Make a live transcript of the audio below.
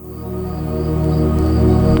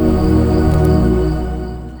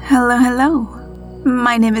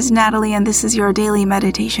My name is Natalie, and this is your daily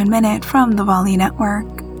meditation minute from the Volley Network.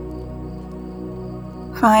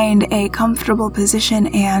 Find a comfortable position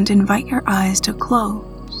and invite your eyes to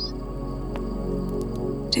close.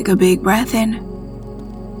 Take a big breath in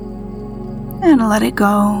and let it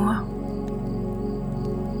go.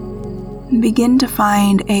 Begin to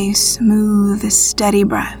find a smooth, steady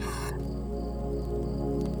breath.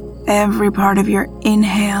 Every part of your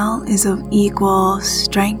inhale is of equal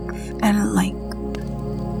strength and length.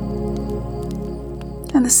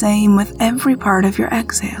 And the same with every part of your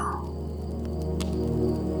exhale.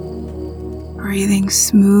 Breathing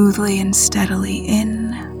smoothly and steadily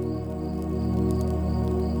in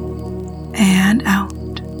and out.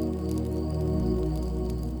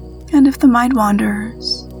 And if the mind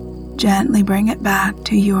wanders, gently bring it back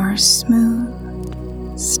to your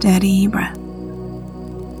smooth, steady breath.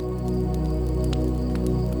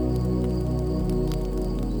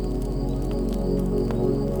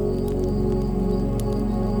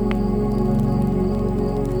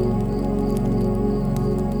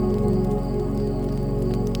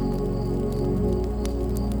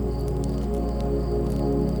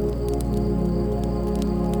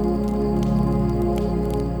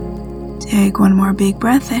 Take one more big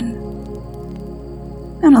breath in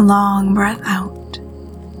and a long breath out.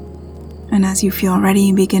 And as you feel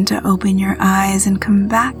ready, begin to open your eyes and come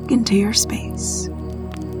back into your space.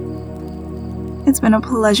 It's been a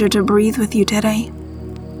pleasure to breathe with you today.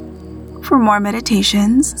 For more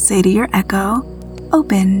meditations, say to your echo,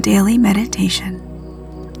 "Open daily meditation."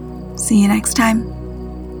 See you next time.